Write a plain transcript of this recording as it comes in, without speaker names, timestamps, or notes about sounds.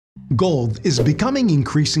Gold is becoming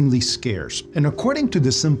increasingly scarce, and according to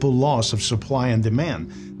the simple laws of supply and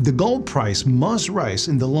demand, the gold price must rise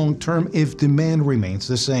in the long term if demand remains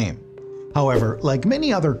the same. However, like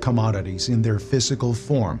many other commodities in their physical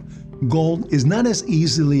form, gold is not as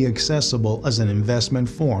easily accessible as an investment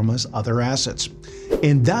form as other assets.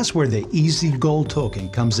 And that's where the Easygold Token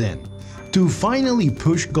comes in, to finally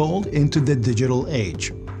push gold into the digital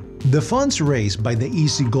age. The funds raised by the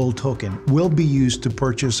Easygold Token will be used to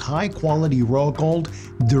purchase high-quality raw gold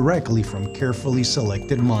directly from carefully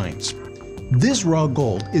selected mines. This raw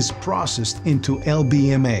gold is processed into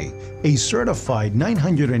LBMA, a certified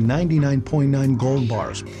 999.9 gold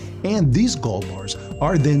bars, and these gold bars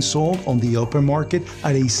are then sold on the open market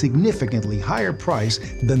at a significantly higher price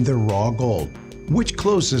than the raw gold, which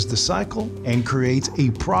closes the cycle and creates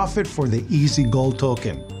a profit for the Easygold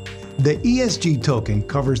Token. The EASG token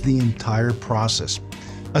covers the entire process.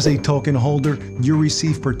 As a token holder, you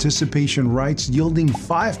receive participation rights yielding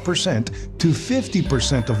 5% to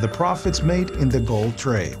 50% of the profits made in the gold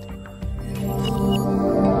trade.